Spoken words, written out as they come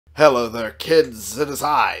Hello there, kids. It is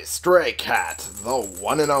I, Stray Cat, the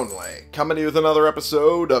one and only, coming to you with another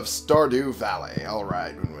episode of Stardew Valley.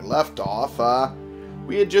 Alright, when we left off,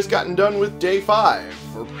 we had just gotten done with day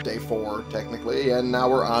 5, or day 4, technically, and now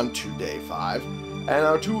we're on to day 5.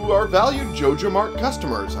 And to our valued Joja Mart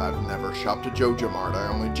customers, I've never shopped at Joja Mart, I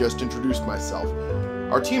only just introduced myself.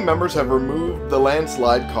 Our team members have removed the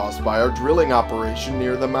landslide caused by our drilling operation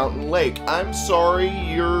near the mountain lake. I'm sorry,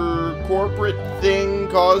 your corporate thing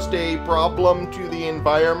caused a problem to the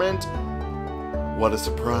environment. What a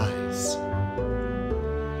surprise.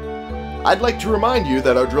 I'd like to remind you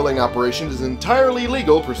that our drilling operation is entirely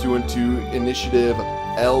legal pursuant to Initiative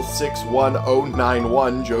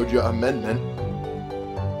L61091 Joja Amendment.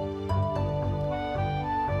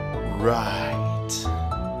 Right.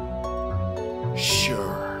 Sure.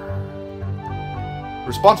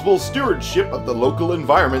 Responsible stewardship of the local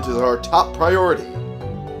environment is our top priority.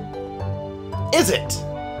 Is it?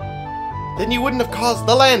 Then you wouldn't have caused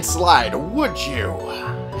the landslide, would you?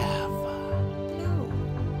 No.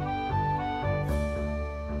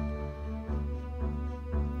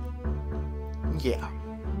 Yeah.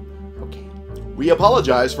 Okay. We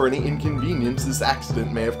apologize for any inconvenience this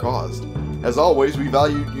accident may have caused. As always, we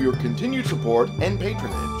value your continued support and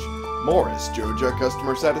patronage. Morris, Joja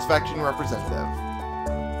Customer Satisfaction Representative.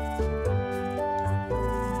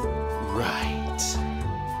 Right.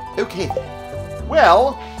 Okay then.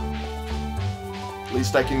 Well, at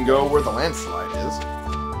least I can go where the landslide is.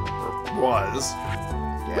 Or was,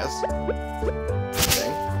 I guess.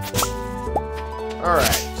 Okay.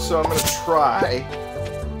 Alright, so I'm gonna try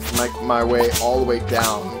to make my way all the way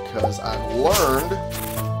down, because I've learned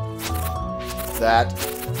that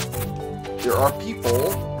there are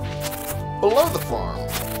people below the farm,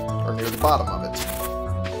 or near the bottom of it.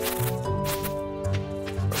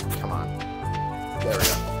 Oh, come on. There we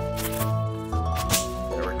go.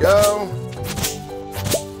 There we go.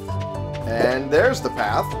 And there's the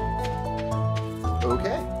path.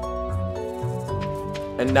 Okay.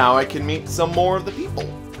 And now I can meet some more of the people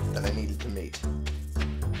that I needed to meet.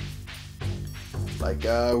 Like,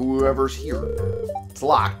 whoever's here. It's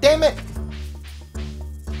locked. Damn it!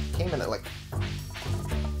 Came in at, like...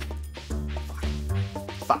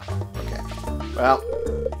 Fuck. Okay. Well,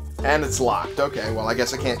 and it's locked. Okay, well, I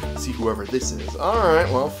guess I can't see whoever this is. Alright,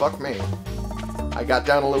 well, fuck me. I got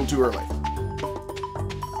down a little too early.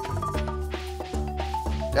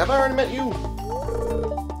 Have I already met you?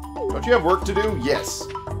 Don't you have work to do? Yes.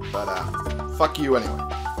 But, fuck you anyway.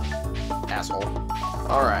 Asshole.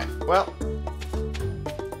 Alright, well.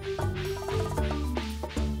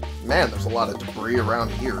 Man, there's a lot of debris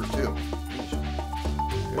around here, too.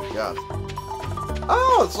 Good God.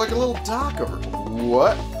 Oh, it's like a little dock over...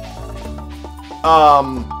 What?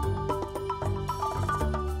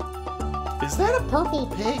 Is that a purple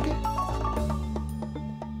pig?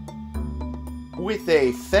 With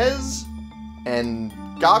a fez and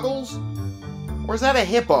goggles? Or is that a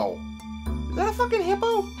hippo? Is that a fucking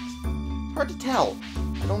hippo? It's hard to tell.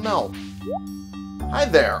 I don't know. Hi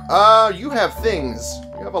there. You have things.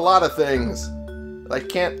 You have a lot of things that I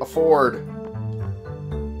can't afford.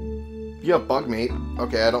 You have bug meat.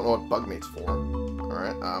 Okay, I don't know what bug meat's for.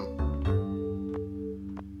 Alright,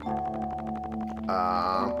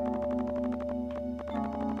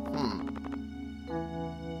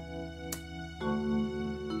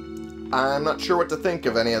 I'm not sure what to think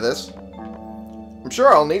of any of this. I'm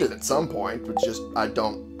sure I'll need it at some point, but just, I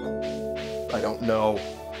don't know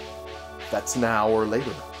if that's now or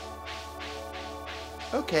later.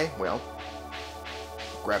 Okay, well,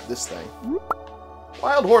 grab this thing.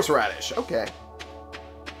 Wild horseradish. Okay.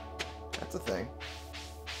 That's a thing.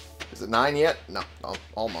 Is it 9 yet? No. Oh,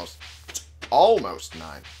 almost. It's almost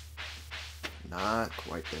 9. Not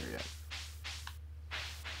quite there yet.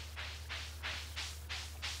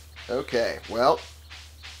 Okay, well,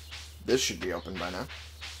 this should be open by now.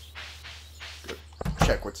 Good.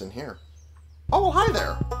 Check what's in here. Oh, hi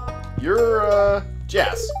there. You're,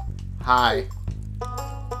 Jess. Hi.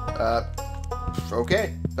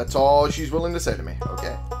 Okay. That's all she's willing to say to me.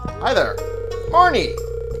 Okay. Hi there. Marnie!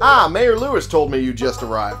 Ah, Mayor Lewis told me you just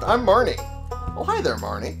arrived. I'm Marnie. Oh, hi there,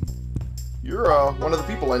 Marnie. You're, one of the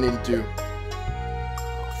people I needed to...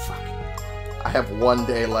 Oh, fuck. I have 1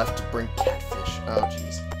 day left to bring catfish. Oh,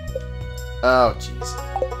 jeez. Oh, jeez.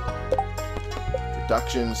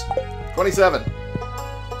 Productions. 27.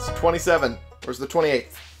 It's 27. Where's the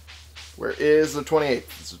 28th? Where is the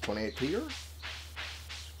 28th? Is the 28th here?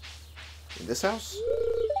 In this house?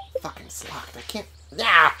 Fucking locked. I can't...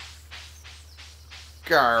 Ah!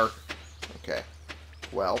 Grr. Okay.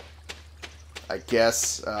 Well, I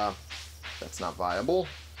guess, that's not viable.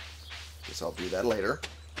 Guess I'll do that later.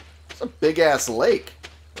 It's a big-ass lake.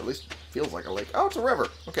 Or at least it feels like a lake. Oh, it's a river.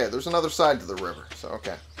 Okay, there's another side to the river. So,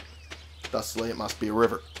 okay. Thusly, it must be a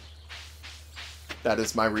river. That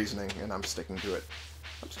is my reasoning, and I'm sticking to it.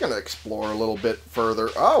 I'm just going to explore a little bit further.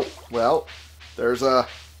 Oh, well, there's no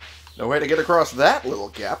way to get across that little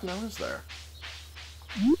gap, now is there?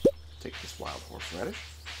 Take this wild horseradish.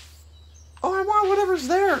 Oh, I want whatever's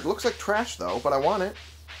there. It looks like trash, though, but I want it.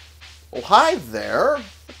 Well, hi there.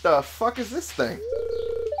 What the fuck is this thing?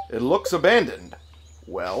 It looks abandoned.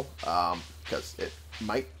 Well, because it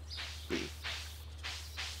might be.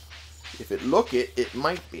 If it look it, it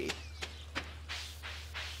might be.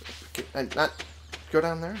 Can I not go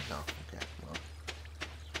down there? No. Okay, well.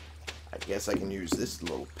 I guess I can use this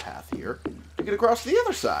little path here to get across to the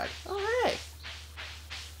other side. Oh, hey.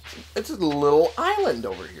 It's a little island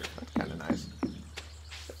over here. That's kind of nice.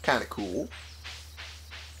 That's kind of cool.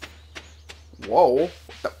 Whoa. What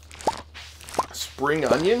the? Spring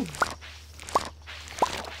onion?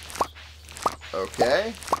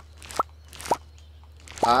 Okay.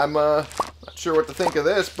 I'm not sure what to think of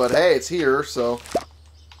this, but hey, it's here, so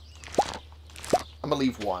I'm gonna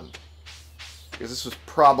leave one. Because this was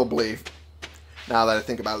probably, now that I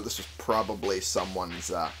think about it, this was probably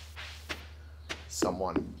someone's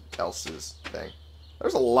someone else's thing.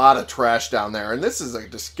 There's a lot of trash down there, and this is a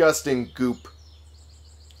disgusting goop.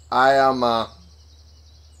 I am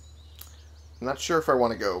I'm not sure if I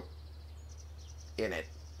want to go in it.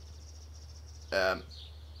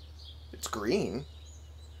 It's green.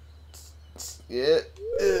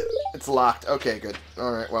 It's locked. Okay, good.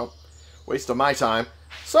 Alright, well, waste of my time.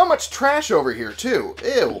 So much trash over here, too.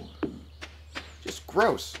 Ew. Just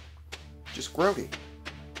gross. Just grody.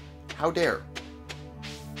 How dare.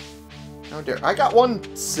 How dare. I got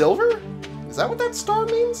one silver? Is that what that star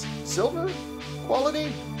means? Silver?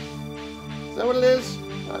 Quality? Is that what it is?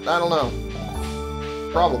 I don't know.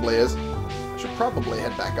 Probably is. I should probably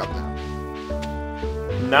head back up now.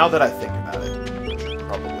 Now that I think about it, I should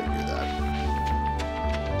probably do that.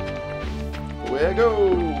 Away I go!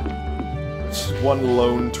 Just one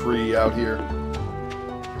lone tree out here.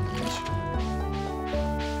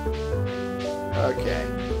 Okay.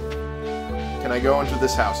 Can I go into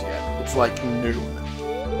this house yet? It's like noon.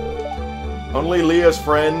 Only Leah's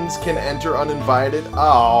friends can enter uninvited?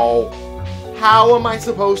 Oh. How am I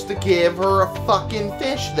supposed to give her a fucking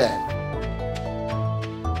fish then?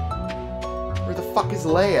 Where the fuck is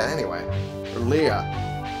Leia anyway? Or Leah?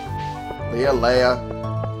 Leia.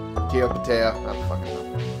 Patea. I don't fucking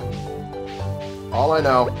know. All I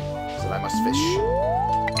know is that I must fish.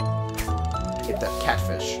 Get that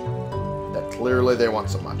catfish that clearly they want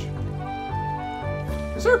so much.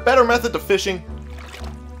 Is there a better method to fishing?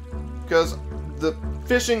 Because the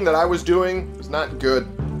fishing that I was doing was not good.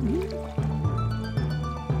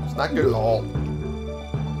 It's not good at all.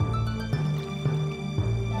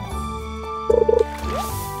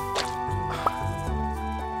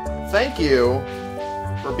 Thank you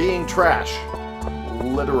for being trash.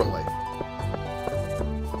 Literally.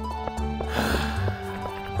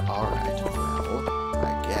 Alright, well,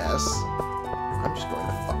 I guess I'm just going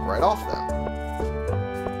to fuck right off then.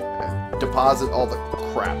 And deposit all the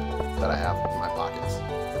crap that I have in my pockets.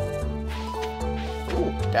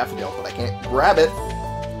 Ooh, daffodil, but I can't grab it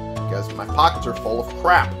because my pockets are full of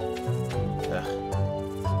crap. Ugh.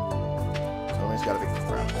 Somebody's got a big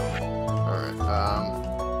crap. Alright,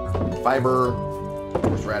 fiber,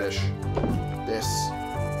 horseradish, this,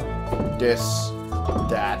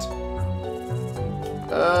 that.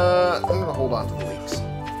 I'm gonna hold on to the leeks for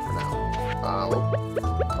now. What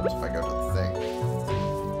happens if I go to the thing?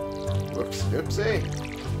 Whoops, oopsie.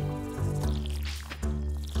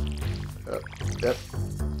 Yep.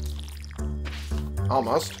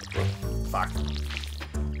 Almost. Fuck.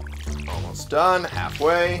 Almost done.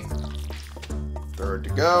 Halfway. Third to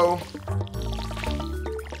go.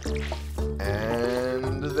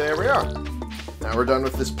 And there we are. Now we're done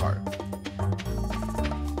with this part.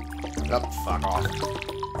 Oh, fuck off.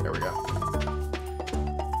 There we go.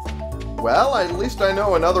 Well, at least I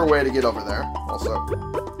know another way to get over there. Also,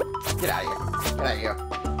 get out of here. Get out of here.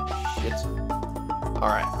 Shit.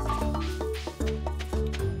 Alright.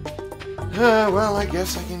 Well, I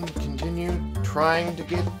guess I can continue trying to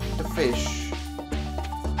get the fish.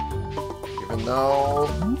 Even though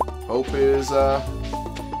hope is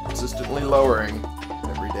consistently lowering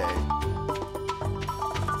every day.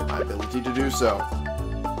 My ability to do so.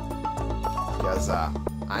 Because I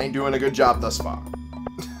ain't doing a good job thus far.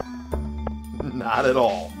 Not at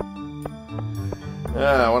all.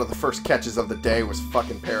 One of the first catches of the day was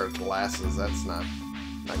fucking pair of glasses. That's not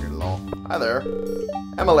good at all. Hi there.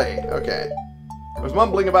 Emily. Okay. I was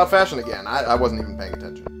mumbling about fashion again. I wasn't even paying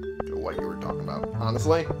attention. what you were talking about.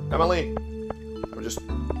 Honestly, Emily, I'm just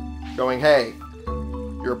going, hey,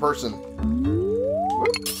 you're a person.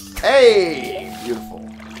 Whoop. Hey! Beautiful.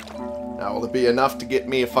 Now, will it be enough to get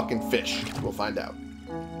me a fucking fish? We'll find out.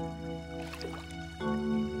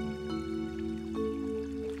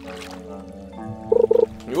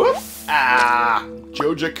 Whoop! Ah!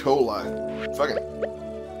 Joja Cola. Fucking...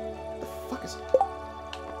 The fuck is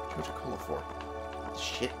Joja Cola for?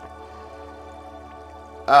 Shit.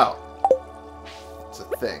 Oh. It's a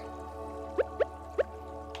thing.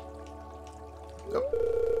 Oh.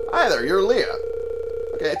 Hi there, you're Leah.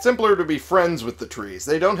 Okay, it's simpler to be friends with the trees.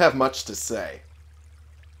 They don't have much to say.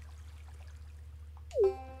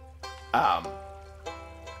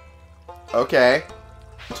 Okay.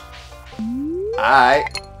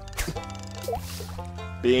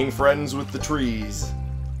 Being friends with the trees.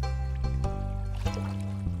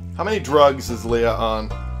 How many drugs is Leah on?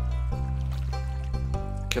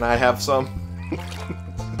 Can I have some?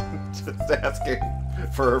 Just asking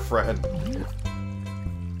for her friend.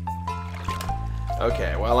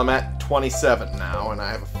 Okay, well, I'm at 27 now, and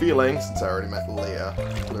I have a feeling, since I already met Leah,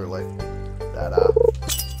 clearly, that,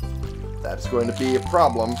 that is going to be a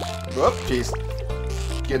problem. Whoop, jeez.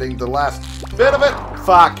 Getting the last bit of it.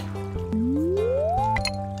 Fuck.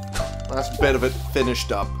 Last bit of it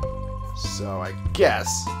finished up. So, I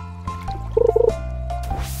guess...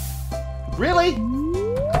 Really?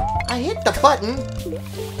 I hit the button.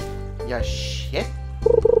 Ya shit.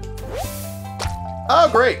 Oh,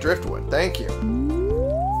 great. Driftwood. Thank you.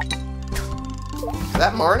 Is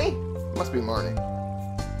that Marnie? It must be Marnie.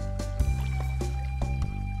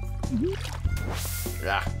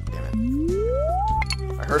 Ah, damn it.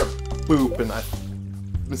 I heard a boop and I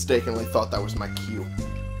mistakenly thought that was my cue.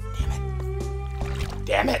 Damn it.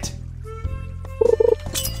 Damn it!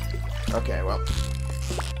 Okay, well.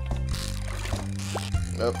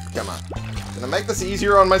 Nope, come on. Can I make this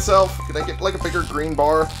easier on myself? Can I get like a bigger green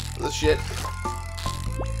bar for this shit?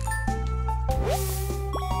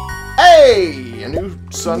 Hey! A new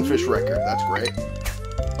sunfish record. That's great.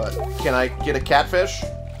 But can I get a catfish?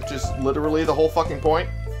 Which is literally the whole fucking point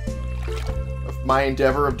of my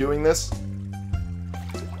endeavor of doing this.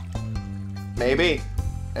 Maybe.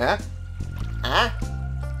 Eh? Huh?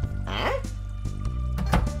 Huh?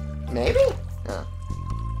 Maybe? Huh.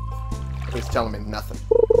 He's telling me nothing.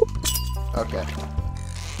 Okay.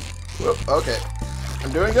 Whoop, okay.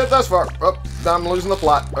 I'm doing good thus far. Oh, now I'm losing the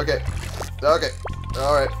plot. Okay. Okay.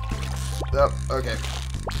 Alright. Oh, okay.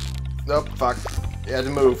 Nope, fuck. You had to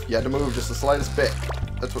move. You had to move just the slightest bit.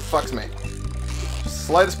 That's what fucks me. Just the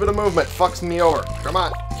slightest bit of movement fucks me over. Come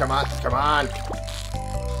on. Come on. Come on.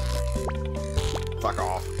 Fuck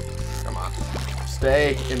off. Come on.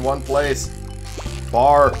 Stay in one place.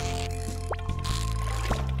 Bar.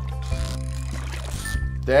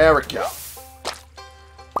 There we go.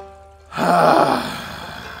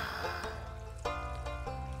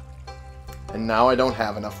 And now I don't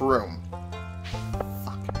have enough room.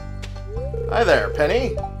 Fuck. Hi there,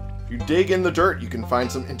 Penny. If you dig in the dirt, you can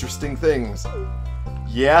find some interesting things.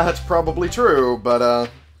 Yeah, that's probably true, but,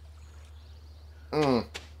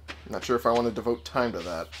 not sure if I want to devote time to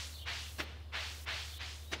that.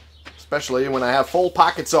 Especially when I have full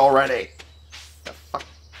pockets already. The fuck?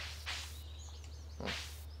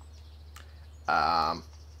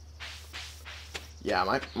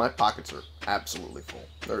 Yeah, my pockets are absolutely full.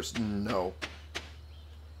 There's no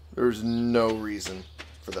reason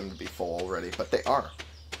for them to be full already, but they are.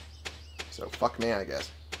 So fuck me, I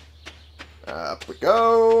guess. Up we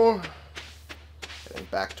go. Getting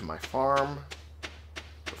back to my farm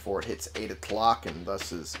before it hits 8 o'clock and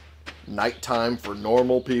thus is nighttime for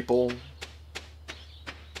normal people.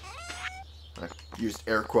 I used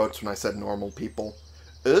air quotes when I said normal people.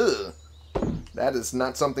 Ugh. That is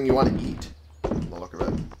not something you want to eat. The look of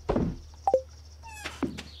it.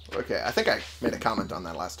 Okay, I think I made a comment on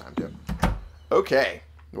that last time, too. Okay.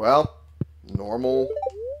 Well, normal.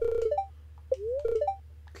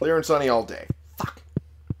 Clear and sunny all day. Fuck.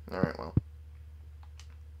 Alright, well.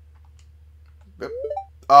 Boop.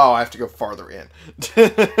 Oh, I have to go farther in.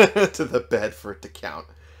 To the bed for it to count.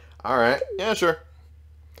 Alright. Yeah, sure.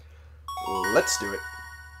 Let's do it.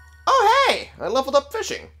 Oh, hey! I leveled up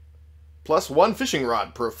fishing. +1 fishing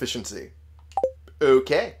rod proficiency.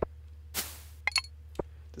 Okay.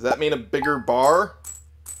 Does that mean a bigger bar?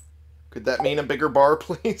 Could that mean a bigger bar,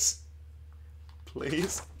 please?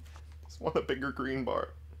 Please? Just want a bigger green bar.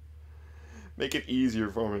 Make it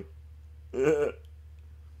easier for me.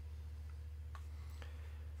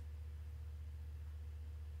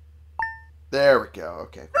 There we go.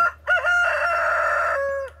 Okay.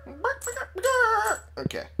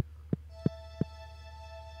 Okay.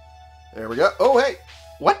 There we go. Oh, hey.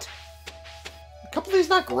 What? A couple of these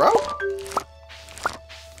not grow?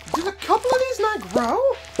 Did a couple of these not grow?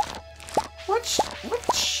 What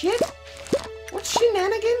shit? What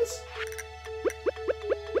shenanigans?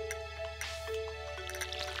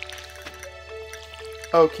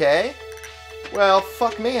 Okay. Well,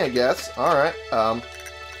 fuck me, I guess. Alright,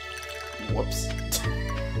 whoops.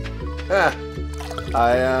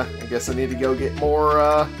 I guess I need to go get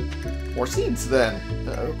more seeds then.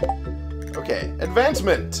 Okay,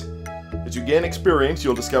 advancement. As you gain experience,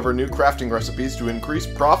 you'll discover new crafting recipes to increase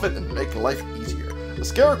profit and make life easier. The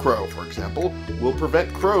scarecrow, for example, will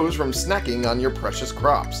prevent crows from snacking on your precious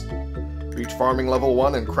crops. Reach farming level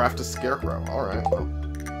 1 and craft a scarecrow. Alright, well,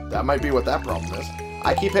 that might be what that problem is.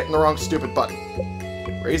 I keep hitting the wrong stupid button.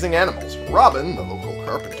 Raising animals. Robin, the local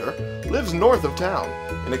carpenter, lives north of town.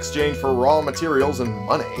 In exchange for raw materials and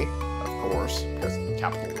money, of course, because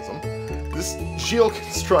capitalism, she'll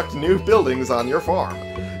construct new buildings on your farm.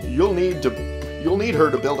 You'll need her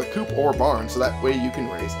to build a coop or barn so that way you can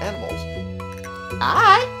raise animals.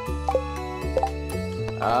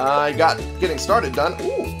 I got getting started done.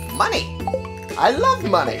 Ooh, money! I love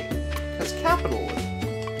money! Because capitalism.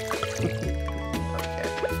 Okay.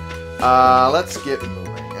 Let's get moving.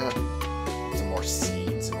 Some more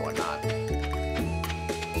seeds and whatnot.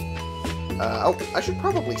 Oh, I should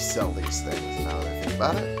probably sell these things now that I think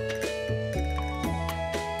about it.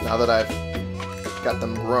 Now that I've got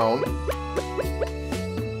them grown.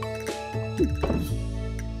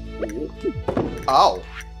 Oh.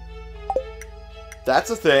 That's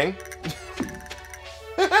a thing.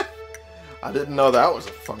 I didn't know that was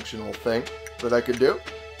a functional thing that I could do.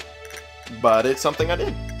 But it's something I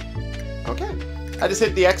did. Okay. I just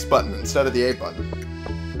hit the X button instead of the A button.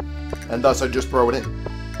 And thus I just throw it in.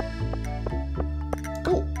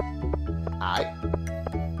 Cool. Alright.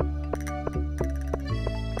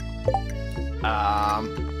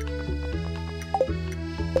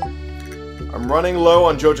 I'm running low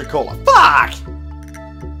on Joja Cola. Fuck!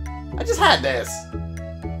 I just had this.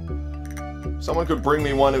 If someone could bring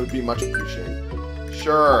me one, it would be much appreciated.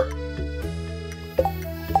 Sure.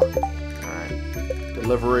 Alright.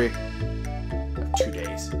 Delivery. 2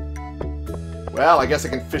 days. Well, I guess I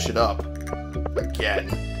can fish it up. Again.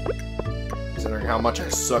 Considering how much I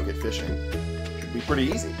suck at fishing. Should be pretty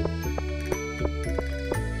easy.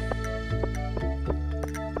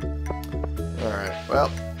 Alright,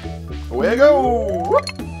 well. Away I go! Whoop.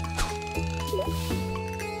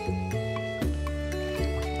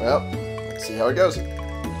 Well, let's see how it goes.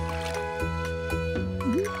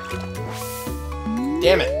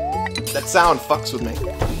 Damn it! That sound fucks with me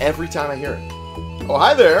every time I hear it. Oh,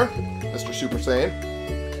 hi there, Mr. Super Saiyan.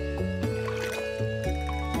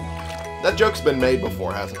 That joke's been made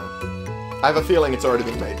before, hasn't it? I have a feeling it's already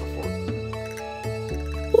been made before.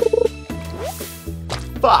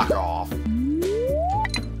 Fuck off!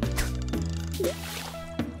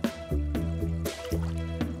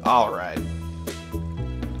 Alright.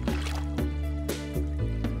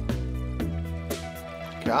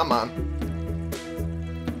 Come on.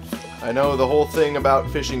 I know the whole thing about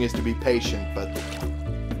fishing is to be patient, but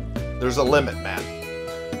there's a limit, man.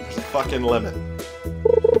 There's a fucking limit.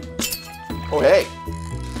 Oh, hey.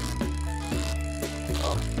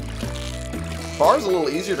 Oh. Bar's a little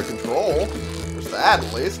easier to control. There's that,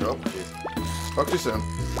 at least. Oh, jeez. Spoke too soon.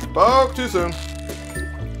 Spoke too soon.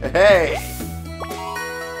 Hey!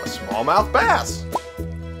 A smallmouth bass.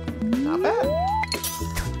 Not bad.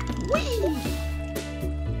 Whee!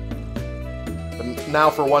 But now,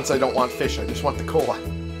 for once, I don't want fish. I just want the cola.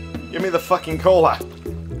 Give me the fucking cola.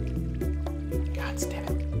 God damn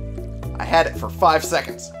it. I had it for 5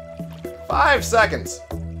 seconds. 5 seconds!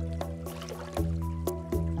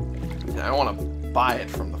 And I don't want to buy it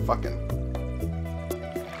from the fucking...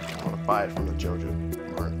 I want to buy it from the Joja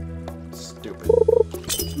Mart. Stupid.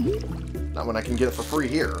 Not when I can get it for free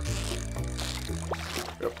here.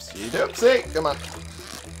 Oopsie doopsie! Come on.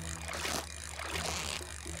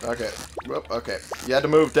 Okay. Whoop, okay. You had to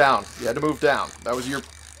move down. You had to move down. That was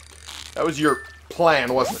your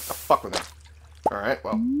plan, wasn't it? To fuck with me. Alright,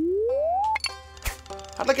 well.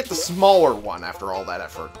 How'd I get the smaller one after all that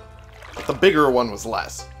effort? But the bigger one was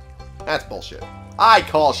less. That's bullshit. I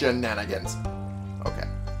call shenanigans. Okay.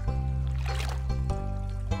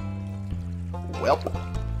 Well.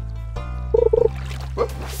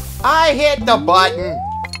 Whoop. I hit the button!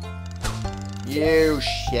 You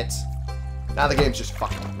shit. Now the game's just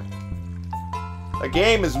fucking with me. The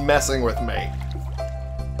game is messing with me.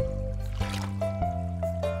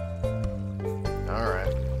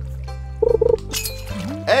 Alright.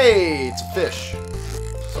 Hey, it's a fish.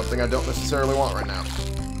 Something I don't necessarily want right now.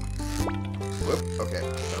 Whoop. Okay.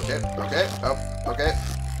 Okay. Okay. Oh. Okay.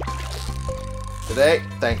 Today.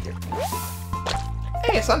 Thank you.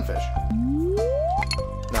 Hey, a sunfish.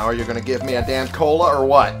 Now, are you gonna give me a damn cola or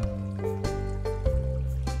what?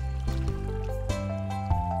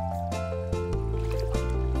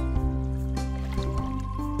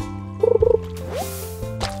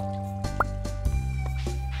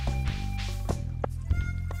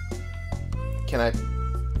 Can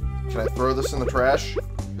I throw this in the trash?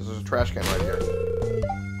 Because there's a trash can right here.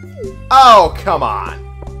 Oh, come on!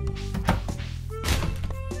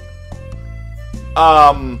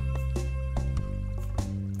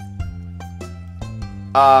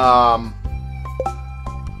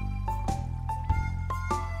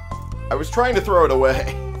 I was trying to throw it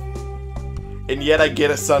away. And yet I get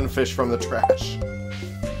a sunfish from the trash.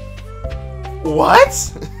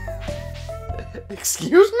 What?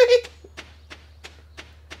 Excuse me?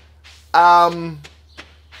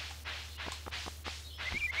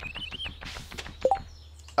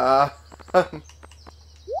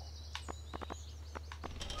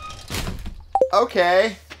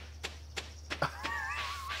 Okay.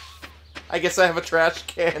 I guess I have a trash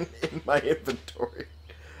can in my inventory.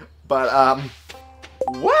 But,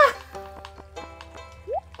 what?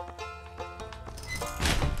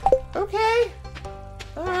 Okay.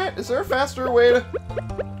 Alright, is there a faster way to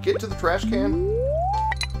get to the trash can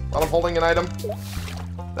while I'm holding an item?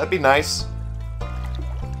 That'd be nice.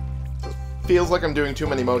 It feels like I'm doing too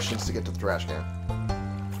many motions to get to the trash can.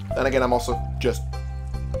 Then again, I'm also just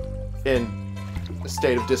in a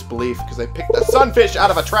state of disbelief because I picked a sunfish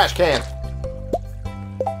out of a trash can.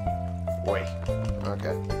 Wait.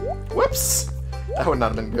 Okay. Whoops! That would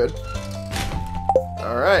not have been good.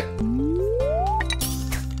 Alright.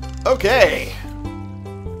 Okay.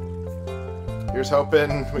 Here's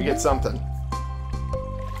hoping we get something.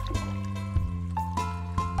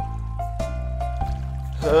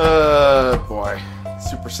 Boy.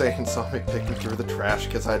 Super Saiyan saw me picking through the trash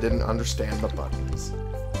because I didn't understand the buttons.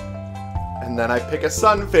 And then I pick a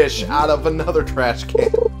sunfish out of another trash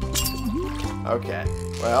can. Okay.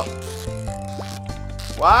 Well.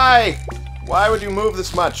 Why? Why would you move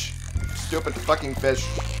this much? Stupid fucking fish.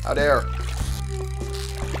 How dare.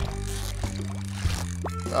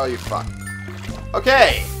 Oh, you fuck.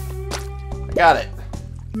 Okay. I got it.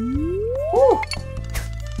 Woo.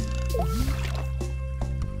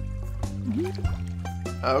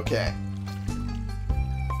 Okay.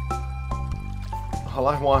 All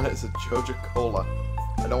I want is a Joja Cola.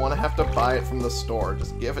 I don't want to have to buy it from the store.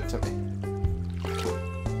 Just give it to me.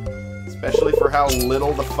 Especially for how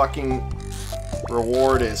little the fucking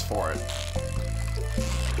reward is for it.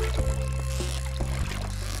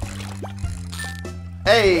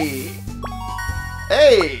 Hey!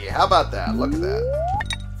 Hey! How about that? Look at that.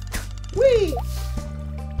 Whee!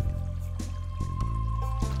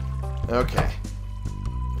 Okay.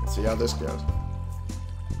 Let's see how this goes.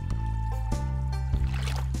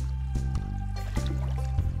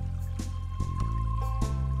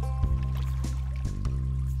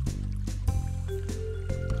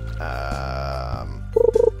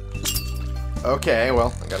 Okay,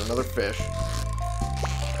 well, I got another fish.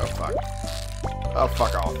 Oh, fuck. Oh,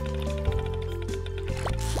 fuck off.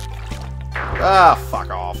 Ah, fuck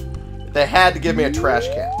off. They had to give me a trash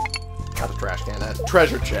can. Not a trash can, a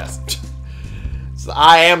treasure chest. So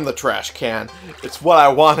I am the trash can. It's what I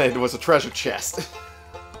wanted was a treasure chest.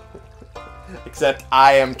 Except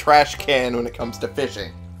I am trash can when it comes to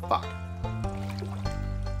fishing. Fuck.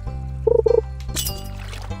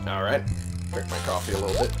 Alright. Drink my coffee a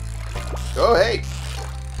little bit. Oh, hey!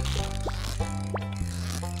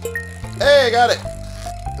 Hey, I got it!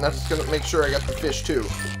 And I'm just gonna make sure I got the fish, too.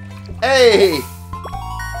 Hey!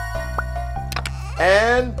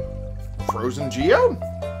 And frozen geode.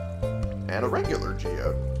 And a regular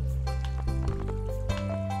geode.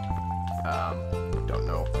 Don't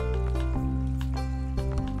know.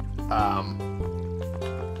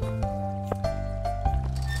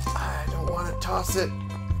 I don't want to toss it,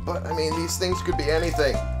 but, I mean, these things could be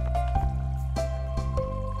anything.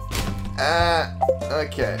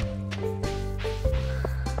 Okay.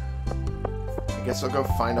 I guess I'll go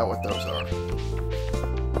find out what those are.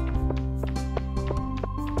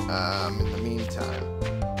 In the meantime,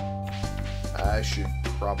 I should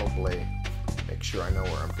probably make sure I know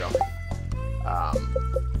where I'm going.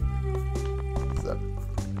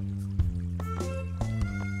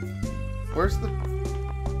 Where's the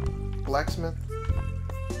blacksmith?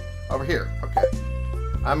 Over here. Okay.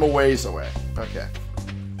 I'm a ways away. Okay.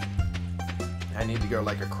 I need to go,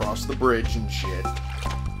 like, across the bridge and shit.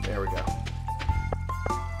 There we go.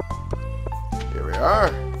 Here we are.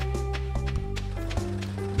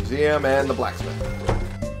 museum and the blacksmith.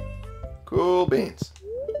 Cool beans.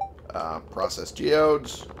 Processed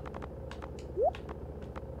geodes.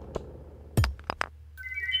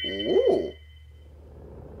 Ooh.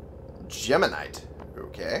 Geminite.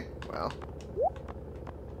 Okay, well.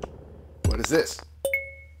 What is this?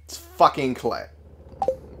 It's fucking clay.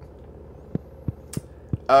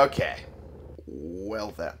 Okay.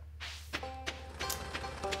 Well then.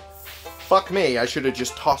 Fuck me, I should have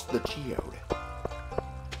just tossed the geode.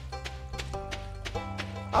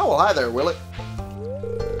 Oh, well, hi there, Willet.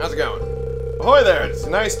 How's it going? Ahoy there, it's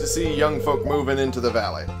nice to see young folk moving into the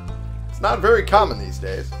valley. It's not very common these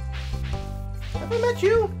days. Have I met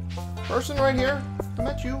you? Person right here? Have I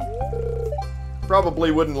met you?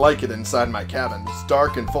 Probably wouldn't like it inside my cabin. It's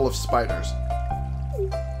dark and full of spiders.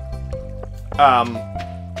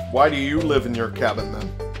 Why do you live in your cabin then?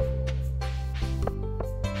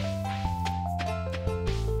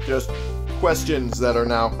 Just questions that are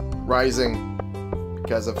now rising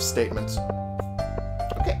because of statements.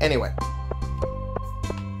 Okay, anyway.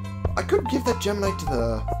 I could give that Geminite to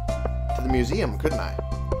the museum, couldn't I?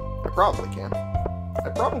 I probably can. I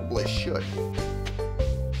probably should.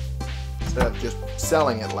 Instead of just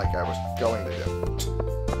selling it like I was going to do.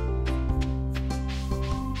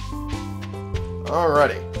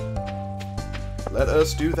 Alrighty. Let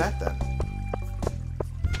us do that then.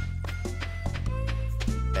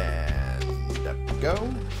 And up we go.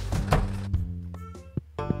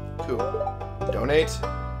 Cool. Donate.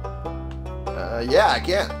 Yeah, I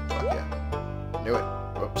can. Fuck yeah. Knew it.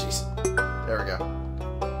 Whoopsies. There we go.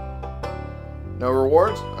 No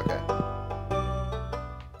rewards? Okay.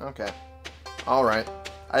 Okay. Alright.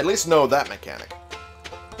 I at least know that mechanic.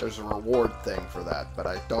 There's a reward thing for that, but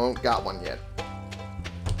I don't got one yet.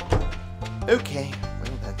 Okay.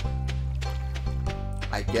 Well then.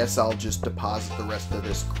 I guess I'll just deposit the rest of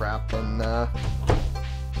this crap in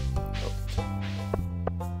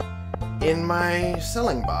my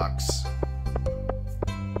selling box.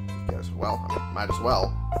 Because, well, I mean, might as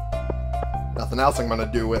well. Nothing else I'm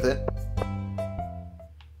gonna do with it.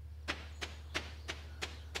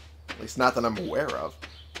 At least not that I'm aware of.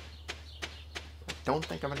 I don't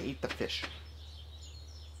think I'm gonna eat the fish.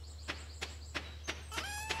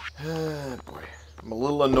 Boy. I'm a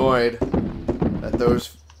little annoyed that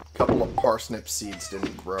those couple of parsnip seeds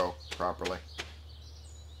didn't grow properly.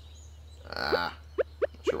 Not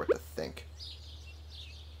sure what to think.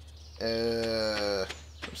 I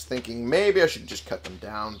was thinking maybe I should just cut them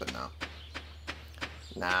down, but no.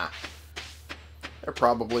 Nah. They're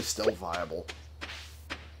probably still viable.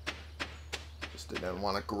 Just didn't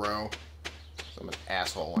want to grow. So I'm an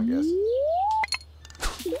asshole, I guess.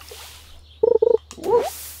 Woo.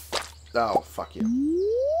 Oh, fuck you.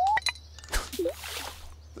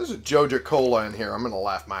 There's a Joja Cola in here. I'm gonna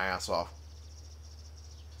laugh my ass off.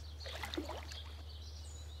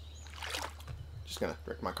 Just gonna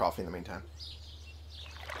drink my coffee in the meantime.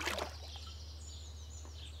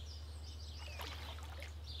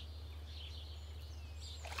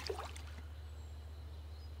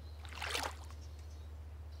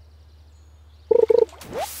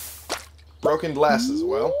 Broken glass as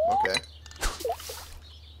well. Okay.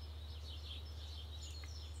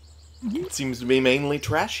 It seems to be mainly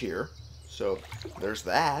trash here. So, there's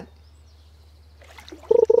that.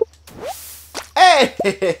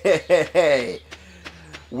 Hey!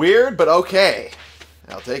 Weird, but okay.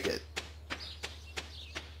 I'll take it.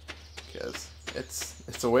 Because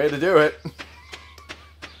it's a way to do it.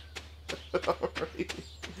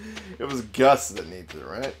 It was Gus that needs it,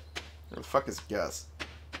 right? Where the fuck is Gus?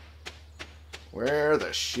 Where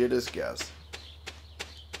the shit is Gus?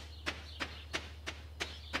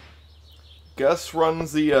 Gus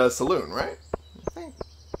runs the saloon, right? I think.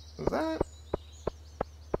 Is that?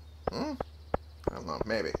 I don't know.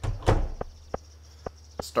 Maybe.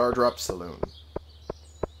 Stardrop Saloon.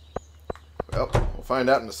 Well, we'll find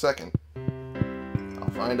out in a second.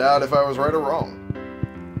 I'll find out if I was right or wrong.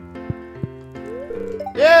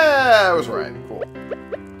 Yeah, I was right. Cool.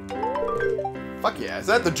 Fuck yeah. Is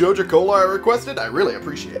that the Joja Cola I requested? I really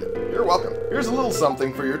appreciate it. You're welcome. Here's a little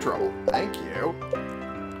something for your trouble. Thank you.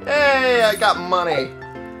 Hey, I got money.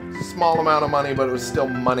 It's a small amount of money, but it was still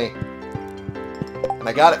money. And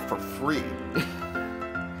I got it for free.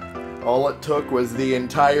 All it took was the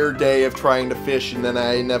entire day of trying to fish, and then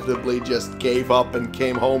I inevitably just gave up and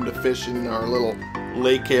came home to fish in our little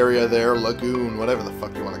lake area there, lagoon, whatever the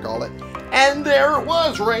fuck you want to call it. And there it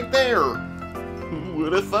was, right there. Who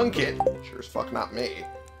would have thunk it? Sure as fuck not me.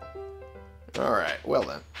 Alright, well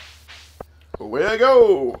then. Away I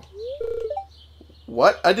go!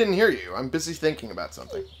 What? I didn't hear you. I'm busy thinking about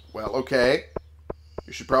something. Well, okay.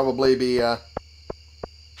 You should probably be,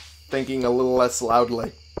 thinking a little less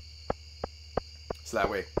loudly. So that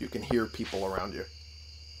way you can hear people around you.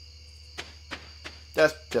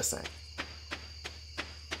 Just saying.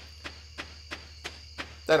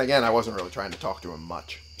 Then again, I wasn't really trying to talk to him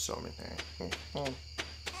much. So, I mean,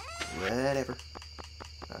 whatever.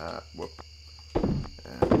 Whoop.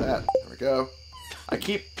 And that. There we go. I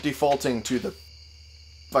keep defaulting to the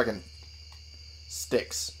fucking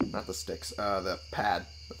sticks. Not the sticks. The pad.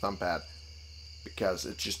 The thumb pad. Because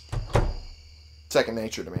it's just second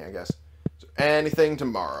nature to me, I guess. So anything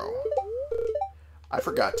tomorrow. I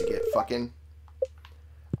forgot to get fucking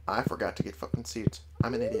seeds.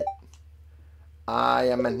 I'm an idiot. I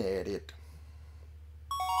am an idiot.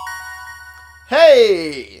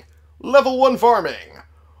 Hey! Level 1 farming.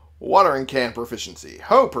 Watering can proficiency.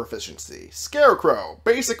 Hoe proficiency. Scarecrow.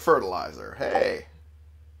 Basic fertilizer. Hey.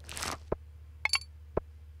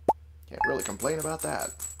 Can't really complain about that.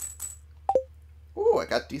 Ooh, I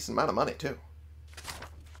got a decent amount of money, too.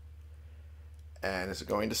 And is it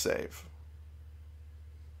going to save?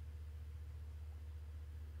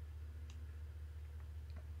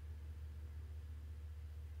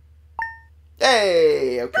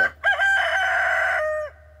 Hey! Okay.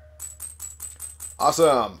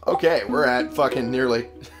 Awesome. Okay, we're at fucking nearly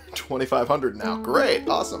 2,500 now. Great.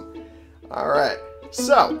 Awesome. Alright.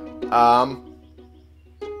 So, I'm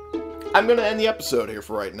going to end the episode here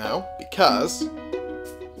for right now because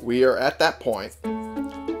we are at that point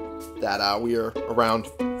that we are around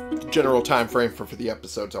the general time frame for the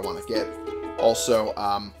episodes I want to get. Also,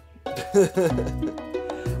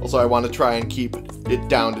 also I want to try and keep it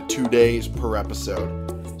down to 2 days per episode.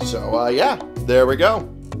 So, yeah, there we go.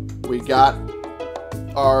 We got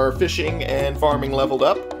our fishing and farming leveled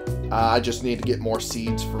up. I just need to get more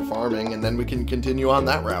seeds for farming, and then we can continue on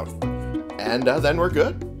that route. And then we're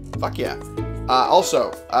good. Fuck yeah.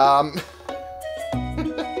 Also,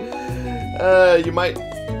 you might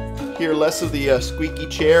hear less of the squeaky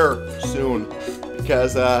chair soon,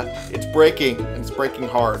 because it's breaking, and it's breaking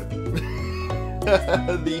hard.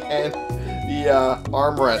 The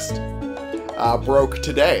armrest broke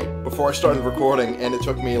today before I started recording, and it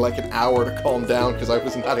took me like an hour to calm down because I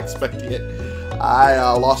was not expecting it. I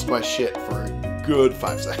lost my shit for a good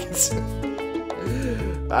 5 seconds.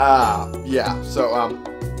 Yeah, so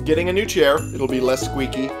getting a new chair, it'll be less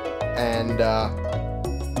squeaky, and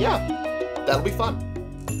yeah, that'll be fun.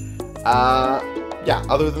 Yeah,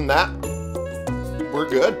 other than that, we're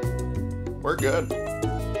good. We're good.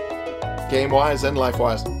 Game-wise and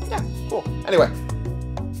life-wise. Yeah, cool. Anyway,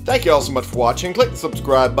 thank you all so much for watching. Click the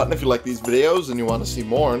subscribe button if you like these videos and you want to see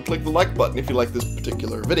more, and click the like button if you like this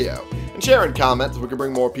particular video. And share and comment so we can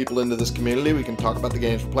bring more people into this community. We can talk about the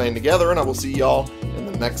games we're playing together, and I will see y'all in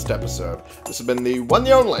the next episode. This has been the one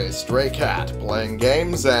and only Stray Cat, playing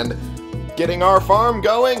games and getting our farm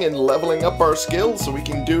going and leveling up our skills so we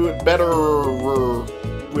can do it better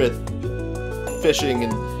with fishing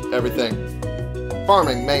and everything.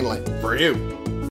 Farming, mainly, for you.